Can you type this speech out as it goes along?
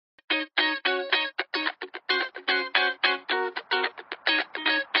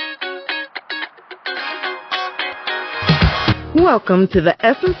Welcome to the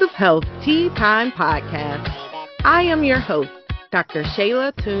Essence of Health Tea Time Podcast. I am your host, Dr.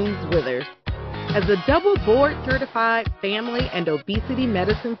 Shayla Toombs Withers. As a double board certified family and obesity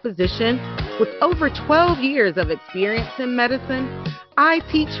medicine physician with over 12 years of experience in medicine, I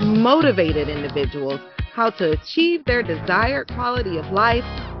teach motivated individuals how to achieve their desired quality of life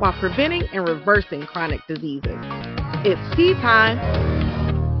while preventing and reversing chronic diseases. It's tea time.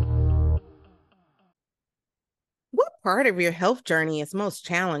 What part of your health journey is most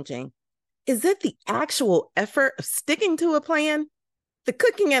challenging? Is it the actual effort of sticking to a plan? The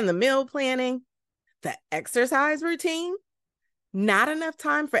cooking and the meal planning? The exercise routine? Not enough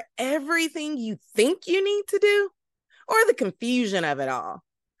time for everything you think you need to do? Or the confusion of it all?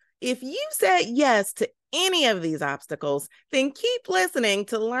 If you said yes to any of these obstacles, then keep listening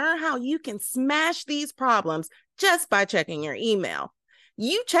to learn how you can smash these problems just by checking your email.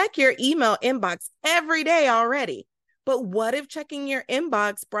 You check your email inbox every day already. But what if checking your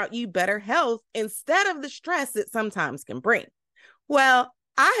inbox brought you better health instead of the stress it sometimes can bring? Well,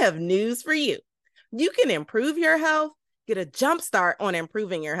 I have news for you. You can improve your health, get a jump start on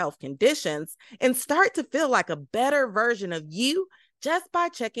improving your health conditions, and start to feel like a better version of you just by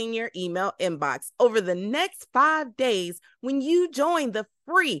checking your email inbox over the next 5 days when you join the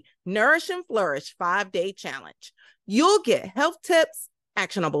free Nourish and Flourish 5-day challenge. You'll get health tips,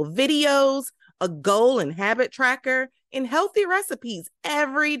 actionable videos, a goal and habit tracker, and healthy recipes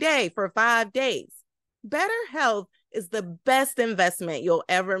every day for 5 days. Better health is the best investment you'll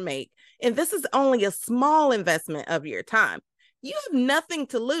ever make, and this is only a small investment of your time. You have nothing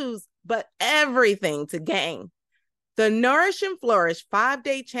to lose, but everything to gain. The Nourish and Flourish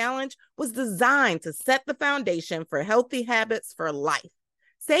 5-day challenge was designed to set the foundation for healthy habits for life.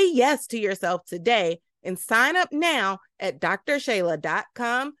 Say yes to yourself today and sign up now at drshayla.com/NF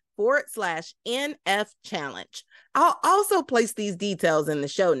challenge. I'll also place these details in the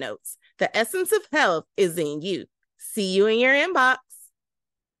show notes. The essence of health is in you. See you in your inbox.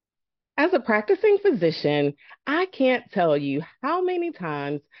 As a practicing physician, I can't tell you how many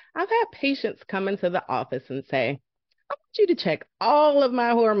times I've had patients come into the office and say, I want you to check all of my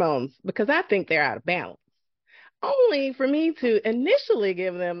hormones because I think they're out of balance. Only for me to initially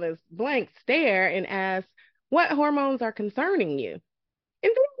give them this blank stare and ask, what hormones are concerning you? And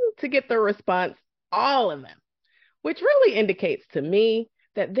then to get the response, all of them, which really indicates to me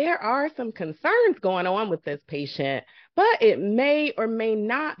that there are some concerns going on with this patient, but it may or may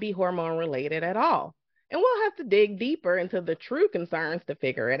not be hormone related at all. And we'll have to dig deeper into the true concerns to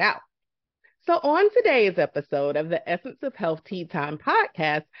figure it out. So on today's episode of the Essence of Health Tea Time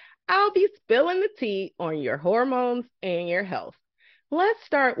podcast, I'll be spilling the tea on your hormones and your health. Let's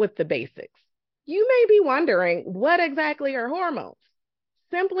start with the basics. You may be wondering, what exactly are hormones?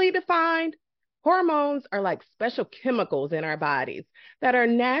 Simply defined, hormones are like special chemicals in our bodies that are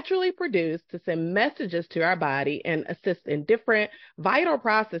naturally produced to send messages to our body and assist in different vital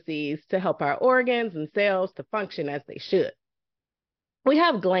processes to help our organs and cells to function as they should. We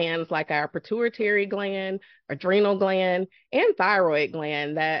have glands like our pituitary gland, adrenal gland, and thyroid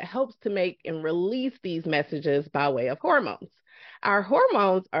gland that helps to make and release these messages by way of hormones. Our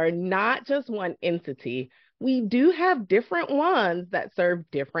hormones are not just one entity. We do have different ones that serve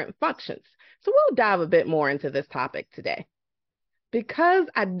different functions. So we'll dive a bit more into this topic today. Because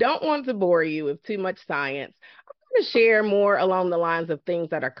I don't want to bore you with too much science, I'm going to share more along the lines of things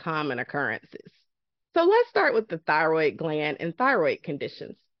that are common occurrences. So let's start with the thyroid gland and thyroid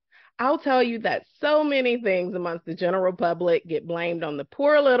conditions. I'll tell you that so many things amongst the general public get blamed on the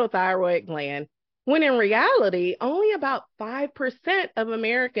poor little thyroid gland, when in reality, only about 5% of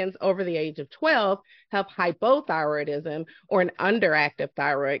Americans over the age of 12 have hypothyroidism or an underactive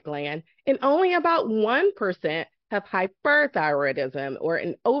thyroid gland, and only about 1% have hyperthyroidism or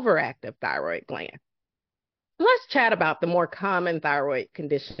an overactive thyroid gland. Let's chat about the more common thyroid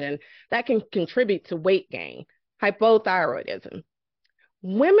condition that can contribute to weight gain, hypothyroidism.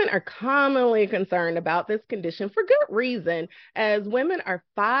 Women are commonly concerned about this condition for good reason, as women are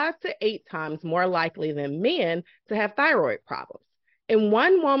 5 to 8 times more likely than men to have thyroid problems. And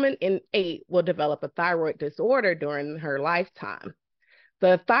 1 woman in 8 will develop a thyroid disorder during her lifetime.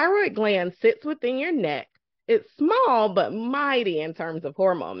 The thyroid gland sits within your neck. It's small but mighty in terms of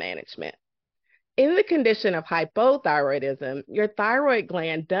hormone management. In the condition of hypothyroidism, your thyroid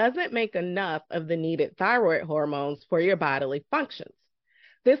gland doesn't make enough of the needed thyroid hormones for your bodily functions.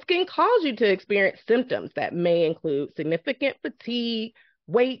 This can cause you to experience symptoms that may include significant fatigue,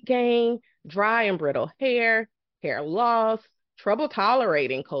 weight gain, dry and brittle hair, hair loss, trouble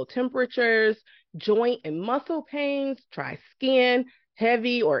tolerating cold temperatures, joint and muscle pains, dry skin,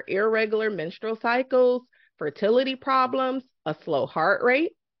 heavy or irregular menstrual cycles, fertility problems, a slow heart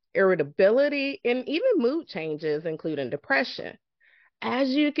rate, irritability, and even mood changes, including depression. As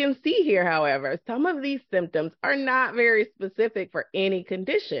you can see here, however, some of these symptoms are not very specific for any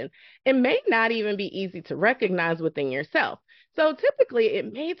condition and may not even be easy to recognize within yourself. So typically,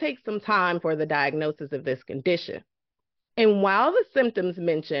 it may take some time for the diagnosis of this condition. And while the symptoms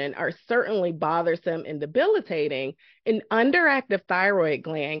mentioned are certainly bothersome and debilitating, an underactive thyroid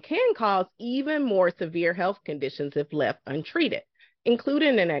gland can cause even more severe health conditions if left untreated,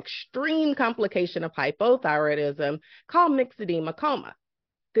 including an extreme complication of hypothyroidism called myxedema coma.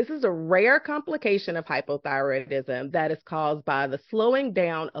 This is a rare complication of hypothyroidism that is caused by the slowing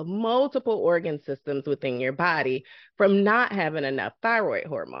down of multiple organ systems within your body from not having enough thyroid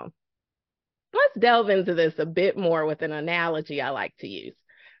hormone. Let's delve into this a bit more with an analogy I like to use.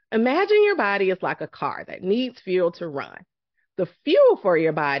 Imagine your body is like a car that needs fuel to run. The fuel for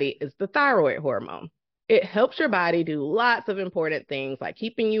your body is the thyroid hormone. It helps your body do lots of important things like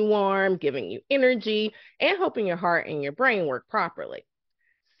keeping you warm, giving you energy, and helping your heart and your brain work properly.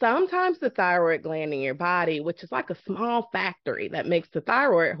 Sometimes the thyroid gland in your body, which is like a small factory that makes the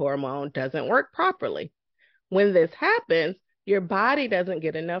thyroid hormone, doesn't work properly. When this happens, your body doesn't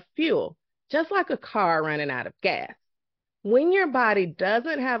get enough fuel, just like a car running out of gas. When your body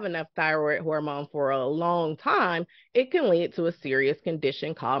doesn't have enough thyroid hormone for a long time, it can lead to a serious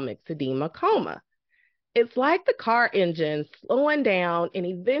condition called myxedema coma. It's like the car engine slowing down and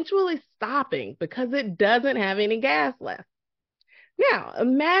eventually stopping because it doesn't have any gas left. Now,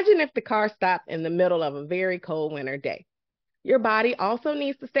 imagine if the car stopped in the middle of a very cold winter day. Your body also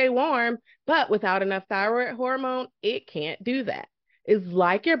needs to stay warm, but without enough thyroid hormone, it can't do that. It's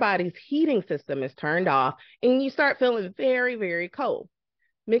like your body's heating system is turned off and you start feeling very, very cold.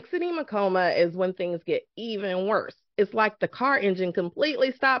 Myxedema coma is when things get even worse. It's like the car engine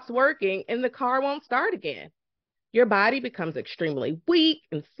completely stops working and the car won't start again. Your body becomes extremely weak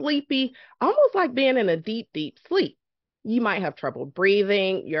and sleepy, almost like being in a deep, deep sleep. You might have trouble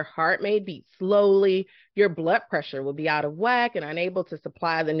breathing, your heart may beat slowly, your blood pressure will be out of whack and unable to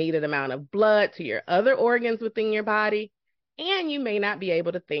supply the needed amount of blood to your other organs within your body, and you may not be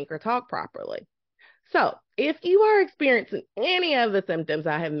able to think or talk properly. So, if you are experiencing any of the symptoms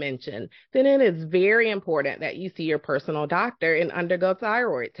I have mentioned, then it is very important that you see your personal doctor and undergo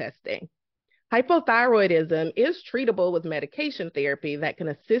thyroid testing. Hypothyroidism is treatable with medication therapy that can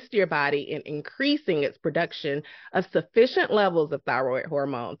assist your body in increasing its production of sufficient levels of thyroid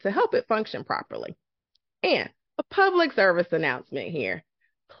hormone to help it function properly. And a public service announcement here.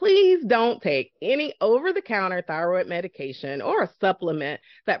 Please don't take any over-the-counter thyroid medication or a supplement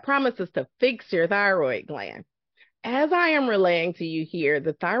that promises to fix your thyroid gland. As I am relaying to you here,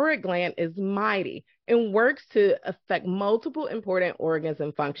 the thyroid gland is mighty and works to affect multiple important organs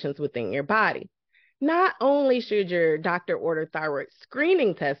and functions within your body. Not only should your doctor order thyroid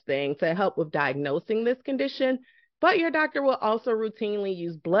screening testing to help with diagnosing this condition, but your doctor will also routinely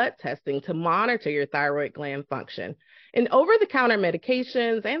use blood testing to monitor your thyroid gland function. And over-the-counter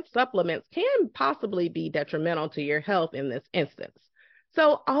medications and supplements can possibly be detrimental to your health in this instance.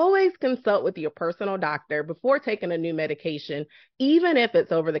 So always consult with your personal doctor before taking a new medication, even if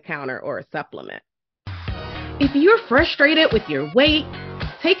it's over-the-counter or a supplement. If you're frustrated with your weight,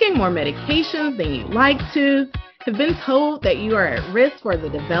 taking more medications than you'd like to, have been told that you are at risk for the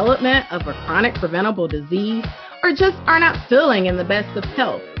development of a chronic preventable disease, or just are not feeling in the best of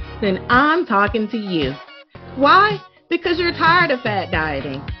health, then I'm talking to you. Why? Because you're tired of fad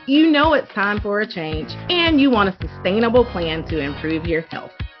dieting. You know it's time for a change, and you want a sustainable plan to improve your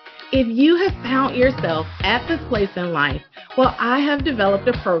health. If you have found yourself at this place in life, well, I have developed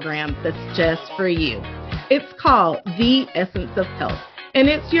a program that's just for you. It's called The Essence of Health, and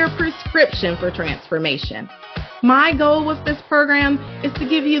it's your prescription for transformation. My goal with this program is to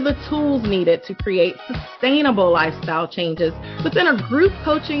give you the tools needed to create sustainable lifestyle changes within a group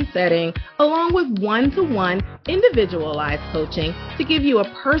coaching setting, along with one-to-one individualized coaching to give you a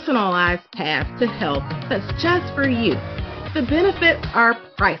personalized path to health that's just for you. The benefits are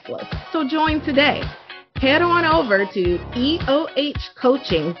priceless, so join today. Head on over to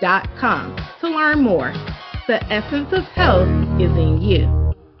eohcoaching.com to learn more. The essence of health is in you.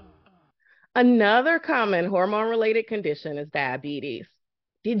 Another common hormone-related condition is diabetes.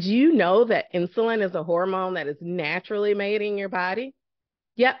 Did you know that insulin is a hormone that is naturally made in your body?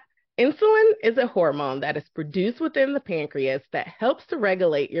 Yep, insulin is a hormone that is produced within the pancreas that helps to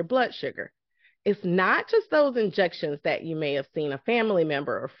regulate your blood sugar. It's not just those injections that you may have seen a family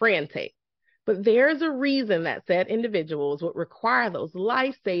member or friend take, but there's a reason that said individuals would require those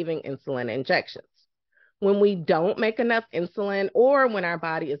life-saving insulin injections. When we don't make enough insulin or when our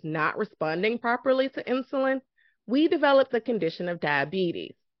body is not responding properly to insulin, we develop the condition of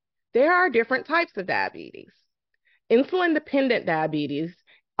diabetes. There are different types of diabetes. Insulin-dependent diabetes,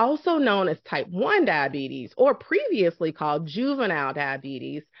 also known as type 1 diabetes, or previously called juvenile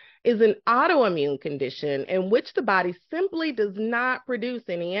diabetes, is an autoimmune condition in which the body simply does not produce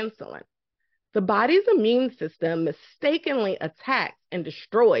any insulin. The body's immune system mistakenly attacks and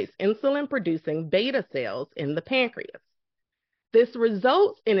destroys insulin-producing beta cells in the pancreas. This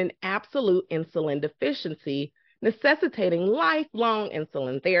results in an absolute insulin deficiency, necessitating lifelong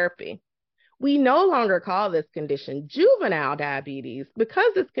insulin therapy. We no longer call this condition juvenile diabetes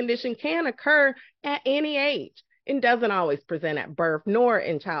because this condition can occur at any age and doesn't always present at birth nor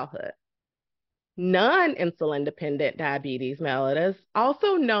in childhood. Non-insulin dependent diabetes mellitus,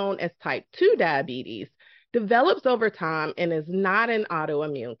 also known as type 2 diabetes, develops over time and is not an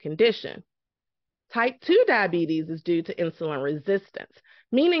autoimmune condition. Type 2 diabetes is due to insulin resistance,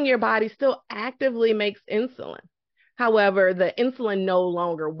 meaning your body still actively makes insulin. However, the insulin no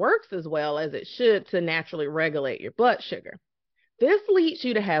longer works as well as it should to naturally regulate your blood sugar. This leads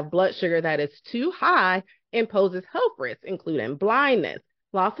you to have blood sugar that is too high and poses health risks, including blindness,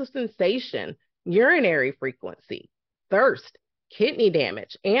 loss of sensation, urinary frequency, thirst, kidney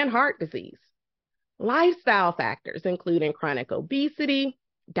damage, and heart disease. Lifestyle factors, including chronic obesity,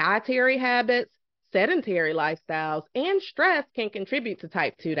 dietary habits, sedentary lifestyles, and stress can contribute to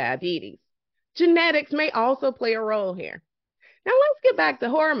type 2 diabetes. Genetics may also play a role here. Now let's get back to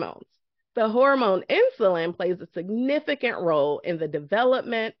hormones. The hormone insulin plays a significant role in the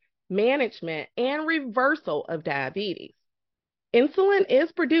development, management, and reversal of diabetes. Insulin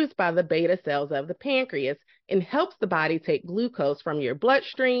is produced by the beta cells of the pancreas and helps the body take glucose from your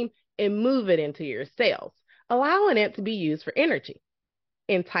bloodstream and move it into your cells, allowing it to be used for energy.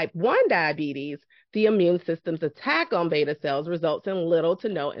 In type 1 diabetes, the immune system's attack on beta cells results in little to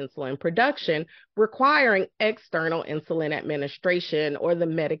no insulin production, requiring external insulin administration or the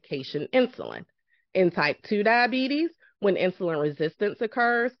medication insulin. In type 2 diabetes, when insulin resistance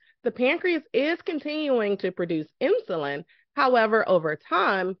occurs, the pancreas is continuing to produce insulin. However, over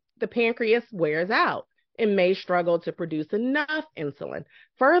time, the pancreas wears out and may struggle to produce enough insulin,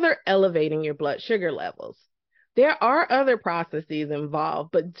 further elevating your blood sugar levels. There are other processes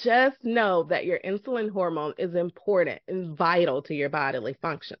involved, but just know that your insulin hormone is important and vital to your bodily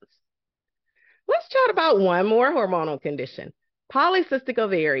functions. Let's chat about one more hormonal condition, polycystic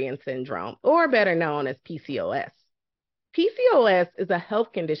ovarian syndrome, or better known as PCOS. PCOS is a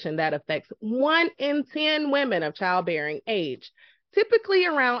health condition that affects 1 in 10 women of childbearing age, typically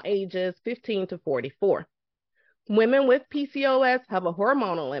around ages 15 to 44. Women with PCOS have a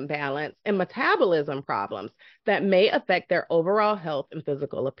hormonal imbalance and metabolism problems that may affect their overall health and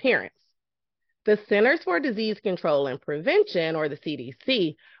physical appearance. The Centers for Disease Control and Prevention, or the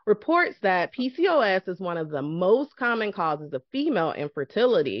CDC, reports that PCOS is one of the most common causes of female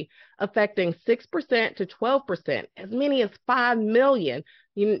infertility, affecting 6% to 12%, as many as 5 million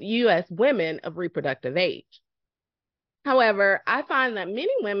U.S. women of reproductive age. However, I find that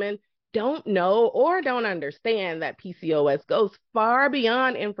many women don't know or don't understand that PCOS goes far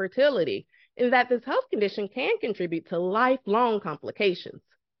beyond infertility and that this health condition can contribute to lifelong complications.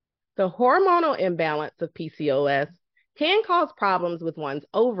 The hormonal imbalance of PCOS can cause problems with one's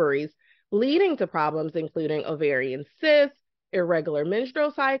ovaries, leading to problems including ovarian cysts, irregular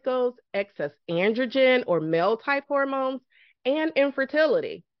menstrual cycles, excess androgen or male-type hormones, and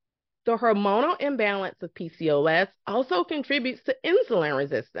infertility. The hormonal imbalance of PCOS also contributes to insulin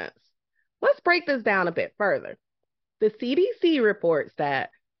resistance. Let's break this down a bit further. The CDC reports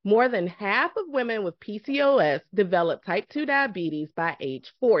that more than half of women with PCOS develop type 2 diabetes by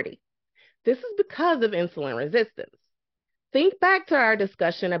age 40. This is because of insulin resistance. Think back to our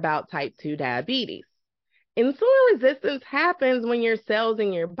discussion about type 2 diabetes. Insulin resistance happens when your cells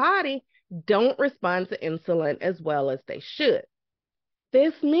in your body don't respond to insulin as well as they should.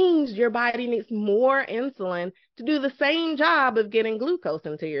 This means your body needs more insulin to do the same job of getting glucose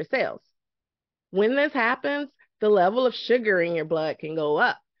into your cells. When this happens, the level of sugar in your blood can go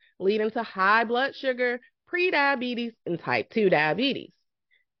up, leading to high blood sugar, prediabetes, and type 2 diabetes.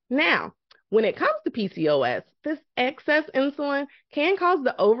 Now, when it comes to PCOS, this excess insulin can cause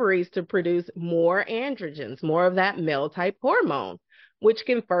the ovaries to produce more androgens, more of that male-type hormone, which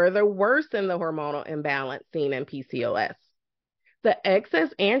can further worsen the hormonal imbalance seen in PCOS. The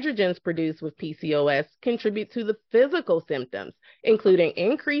excess androgens produced with PCOS contribute to the physical symptoms, including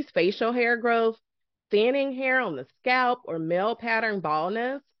increased facial hair growth, thinning hair on the scalp or male pattern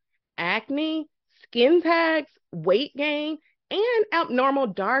baldness, acne, skin tags, weight gain, and abnormal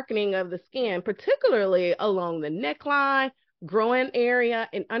darkening of the skin, particularly along the neckline, groin area,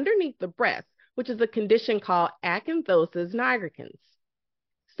 and underneath the breast, which is a condition called acanthosis nigricans.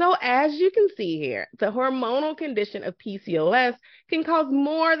 So as you can see here, the hormonal condition of PCOS can cause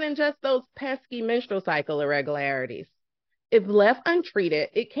more than just those pesky menstrual cycle irregularities. If left untreated,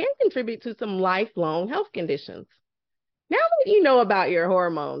 it can contribute to some lifelong health conditions. Now that you know about your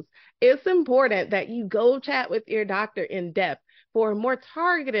hormones, it's important that you go chat with your doctor in depth for a more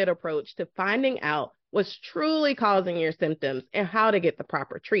targeted approach to finding out what's truly causing your symptoms and how to get the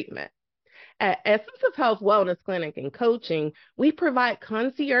proper treatment. At Essence of Health Wellness Clinic and Coaching, we provide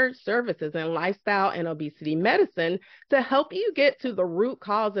concierge services in lifestyle and obesity medicine to help you get to the root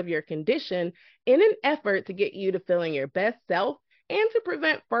cause of your condition in an effort to get you to feeling your best self and to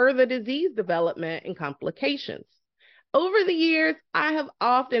prevent further disease development and complications. Over the years, I have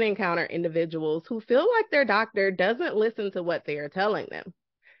often encountered individuals who feel like their doctor doesn't listen to what they are telling them.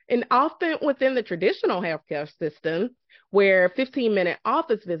 And often within the traditional healthcare system, where 15-minute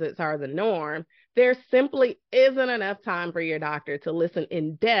office visits are the norm, there simply isn't enough time for your doctor to listen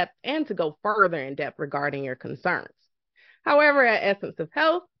in depth and to go further in depth regarding your concerns. However, at Essence of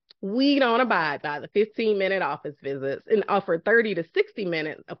Health, we don't abide by the 15-minute office visits and offer 30 to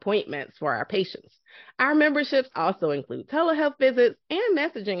 60-minute appointments for our patients. Our memberships also include telehealth visits and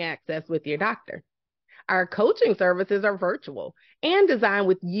messaging access with your doctor. Our coaching services are virtual and designed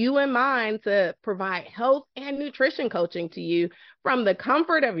with you in mind to provide health and nutrition coaching to you from the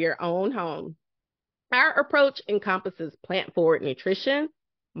comfort of your own home. Our approach encompasses plant-forward nutrition,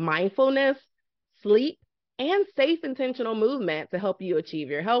 mindfulness, sleep, and safe intentional movement to help you achieve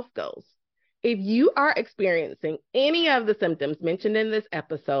your health goals. If you are experiencing any of the symptoms mentioned in this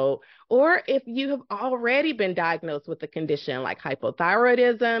episode, or if you have already been diagnosed with a condition like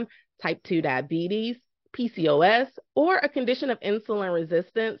hypothyroidism, type 2 diabetes, PCOS, or a condition of insulin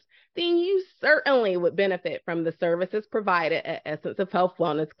resistance, then you certainly would benefit from the services provided at Essence of Health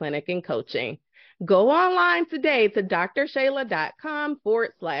Wellness Clinic and Coaching. Go online today to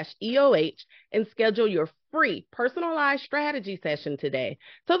drshayla.com/EOH and schedule your free personalized strategy session today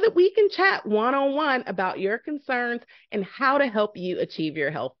so that we can chat one-on-one about your concerns and how to help you achieve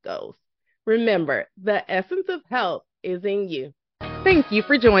your health goals. Remember, the essence of health is in you. Thank you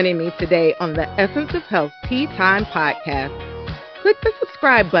for joining me today on the Essence of Health Tea Time podcast. Click the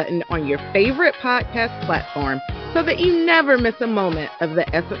subscribe button on your favorite podcast platform so that you never miss a moment of the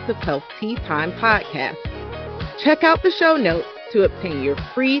Essence of Health Tea Time podcast. Check out the show notes to obtain your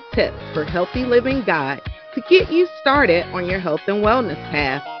free tips for healthy living guide to get you started on your health and wellness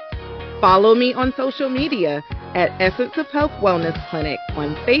path. Follow me on social media at Essence of Health Wellness Clinic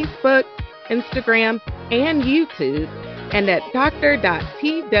on Facebook, Instagram, and YouTube, and at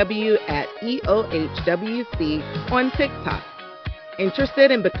dr.tw@EOHWC on TikTok.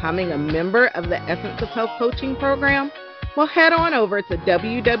 Interested in becoming a member of the Essence of Health coaching program? Well, head on over to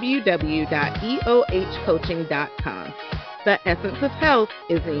www.eohcoaching.com. The essence of health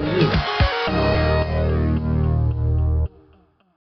is in you.